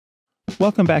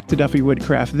Welcome back to Duffy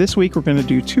Woodcraft. This week we're going to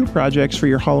do two projects for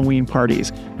your Halloween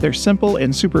parties. They're simple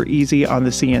and super easy on the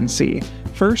CNC.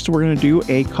 First, we're going to do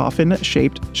a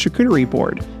coffin-shaped charcuterie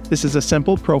board. This is a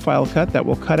simple profile cut that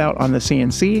will cut out on the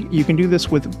CNC. You can do this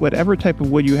with whatever type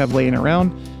of wood you have laying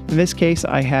around. In this case,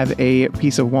 I have a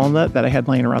piece of walnut that I had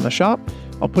laying around the shop.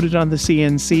 I'll put it on the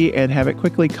CNC and have it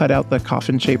quickly cut out the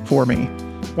coffin shape for me.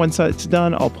 Once it's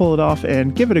done, I'll pull it off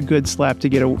and give it a good slap to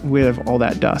get rid of all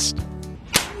that dust.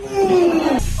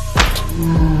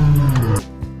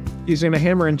 Using a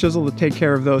hammer and chisel to take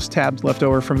care of those tabs left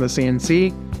over from the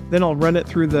CNC. Then I'll run it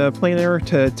through the planer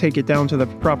to take it down to the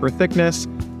proper thickness,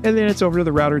 and then it's over to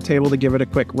the router table to give it a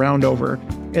quick round over.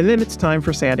 And then it's time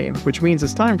for sanding, which means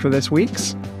it's time for this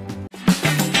week's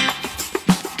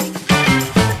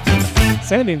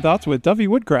Sanding Thoughts with Duffy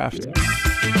Woodcraft.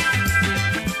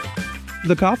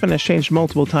 The coffin has changed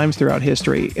multiple times throughout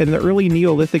history. In the early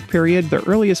Neolithic period, the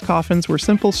earliest coffins were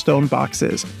simple stone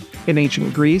boxes. In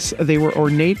ancient Greece, they were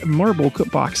ornate marble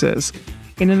boxes.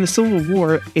 And in the Civil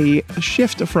War, a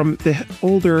shift from the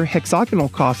older hexagonal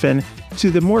coffin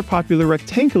to the more popular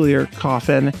rectangular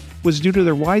coffin was due to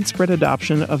their widespread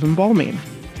adoption of embalming.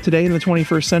 Today in the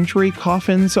 21st century,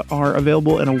 coffins are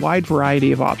available in a wide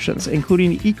variety of options,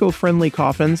 including eco-friendly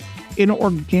coffins and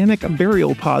organic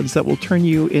burial pods that will turn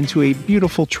you into a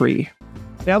beautiful tree.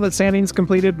 Now that sanding's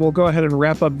completed, we'll go ahead and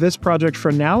wrap up this project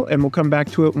for now, and we'll come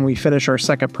back to it when we finish our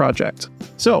second project.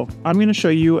 So, I'm going to show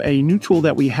you a new tool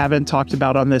that we haven't talked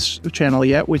about on this channel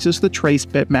yet, which is the Trace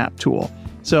Bitmap tool.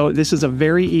 So this is a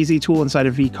very easy tool inside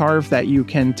of VCarve that you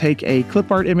can take a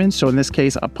clip art image, so in this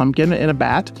case a pumpkin and a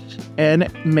bat,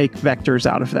 and make vectors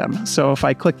out of them. So if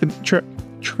I click the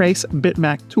Trace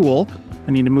Bitmap tool,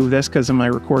 I need to move this because of my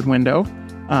record window,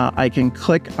 I can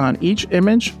click on each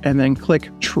image and then click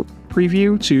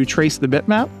preview to trace the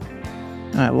bitmap.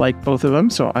 I like both of them,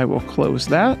 so I will close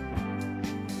that.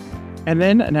 And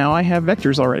then now I have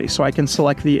vectors already, so I can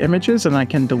select the images and I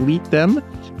can delete them.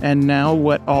 And now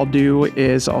what I'll do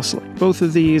is I'll select both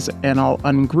of these and I'll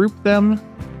ungroup them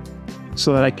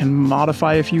so that I can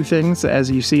modify a few things.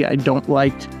 As you see, I don't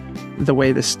like the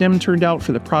way the stem turned out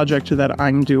for the project that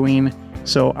I'm doing.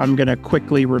 So I'm going to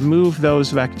quickly remove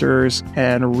those vectors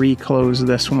and reclose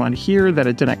this one here that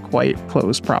it didn't quite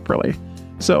close properly.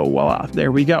 So voila,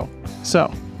 there we go.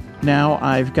 So now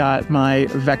I've got my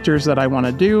vectors that I want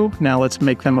to do. Now let's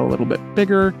make them a little bit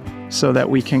bigger so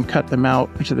that we can cut them out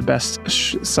to the best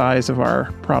size of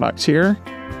our product here.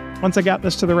 Once I got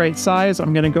this to the right size,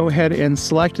 I'm going to go ahead and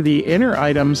select the inner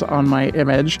items on my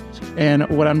image. And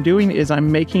what I'm doing is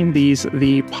I'm making these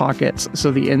the pockets, so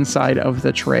the inside of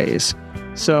the trays.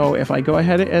 So if I go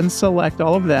ahead and select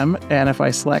all of them, and if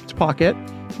I select pocket,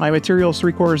 my material is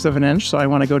 3/4 of an inch, so I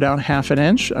want to go down 1/2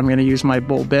 inch. I'm going to use my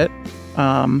bull bit.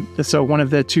 So one of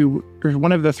the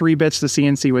three bits to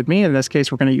CNC with me. In this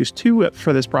case, we're going to use two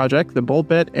for this project, the bull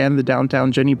bit and the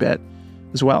downtown Jenny bit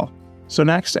as well. So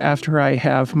next, after I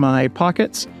have my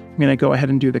pockets, I'm going to go ahead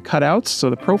and do the cutouts, so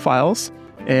the profiles.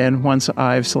 And once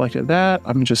I've selected that,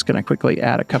 I'm just going to quickly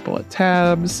add a couple of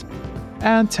tabs,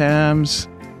 add tabs,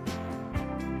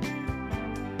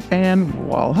 and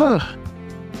voila.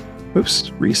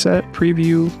 Oops, reset,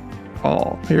 preview,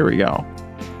 all. Here we go.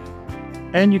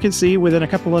 And you can see within a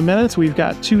couple of minutes, we've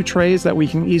got two trays that we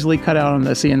can easily cut out on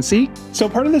the CNC. So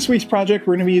part of this week's project,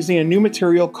 we're going to be using a new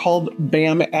material called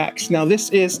BAM-X. Now this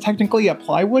is technically a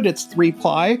plywood, it's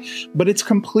 3-ply, but it's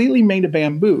completely made of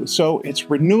bamboo. So it's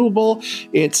renewable,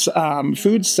 it's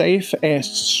food safe, and it's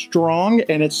strong,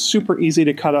 and it's super easy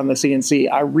to cut on the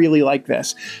CNC. I really like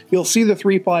this. You'll see the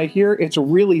 3-ply here, it's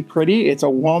really pretty. It's a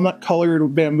walnut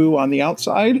colored bamboo on the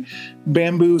outside,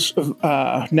 bamboo's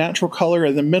natural color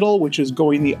in the middle, which is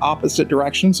going the opposite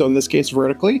direction, so in this case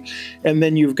vertically, and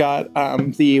then you've got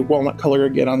the walnut color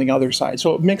again on the other side.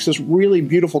 So it makes this really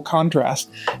beautiful contrast,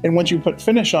 and once you put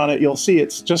finish on it, you'll see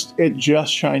it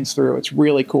just shines through. It's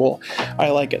really cool.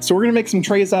 I like it. So we're gonna make some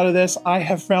trays out of this. I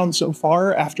have found so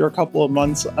far, after a couple of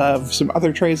months of some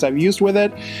other trays I've used with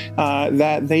it,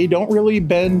 that they don't really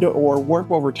bend or warp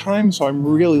over time, so I'm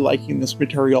really liking this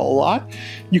material a lot.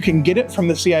 You can get it from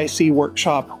the CIC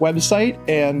Workshop website,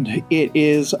 and it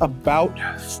is about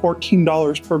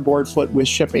 $14 per board foot with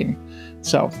shipping.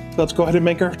 So let's go ahead and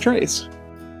make our trays.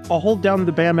 I'll hold down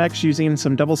the BAM-X using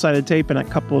some double-sided tape and a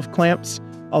couple of clamps.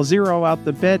 I'll zero out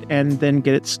the bit and then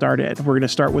get it started. We're going to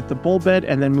start with the bull bit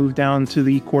and then move down to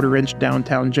the 1/4 inch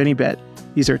downtown Jenny bit.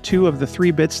 These are two of the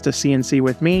 3 bits to CNC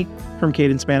with me from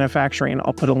Cadence Manufacturing.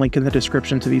 I'll put a link in the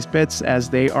description to these bits as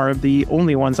they are the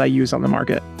only ones I use on the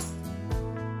market.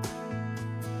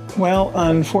 Well,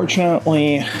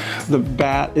 unfortunately, the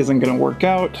bat isn't going to work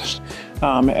out.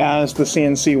 As the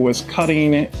CNC was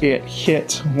cutting, it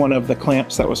hit one of the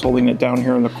clamps that was holding it down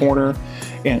here in the corner,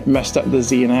 and it messed up the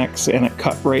Z and X, and it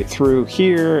cut right through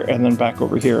here and then back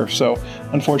over here. So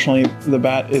unfortunately, the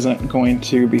bat isn't going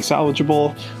to be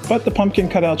salvageable, but the pumpkin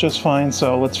cut out just fine,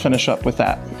 so let's finish up with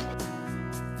that.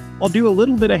 I'll do a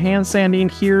little bit of hand sanding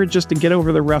here just to get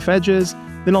over the rough edges.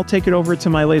 Then I'll take it over to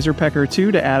my laser pecker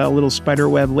 2 to add a little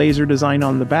spiderweb laser design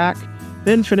on the back.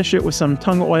 Then finish it with some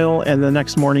tung oil, and the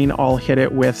next morning I'll hit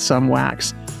it with some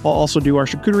wax. I'll also do our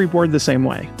charcuterie board the same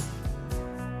way.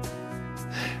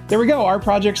 There we go, our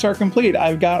projects are complete.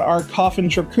 I've got our Coffin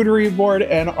charcuterie board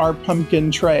and our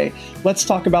pumpkin tray. Let's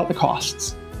talk about the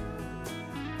costs.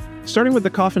 Starting with the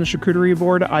Coffin charcuterie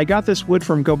board, I got this wood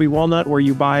from Gobi Walnut, where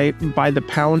you buy the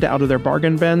pound out of their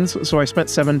bargain bins, so I spent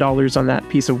 $7 on that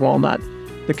piece of walnut.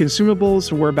 The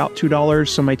consumables were about $2,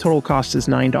 so my total cost is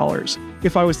 $9.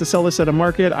 If I was to sell this at a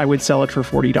market, I would sell it for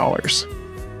 $40.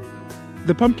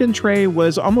 The pumpkin tray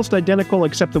was almost identical,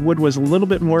 except the wood was a little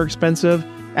bit more expensive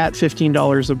at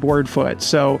 $15 a board foot.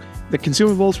 So the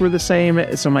consumables were the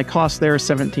same, so my cost there is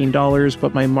 $17,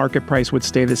 but my market price would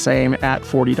stay the same at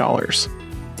 $40.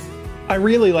 I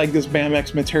really like this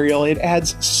BAMX material. It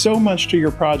adds so much to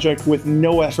your project with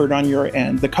no effort on your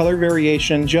end. The color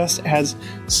variation just adds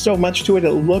so much to it.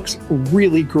 It looks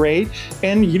really great,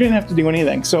 and you didn't have to do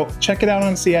anything. So check it out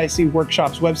on CIC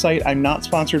Workshop's website. I'm not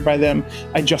sponsored by them.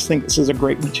 I just think this is a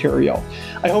great material.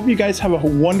 I hope you guys have a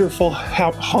wonderful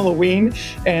Halloween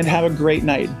and have a great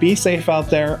night. Be safe out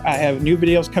there. I have new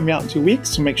videos coming out in 2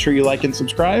 weeks, so make sure you like and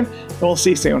subscribe, and we'll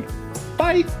see you soon.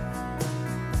 Bye.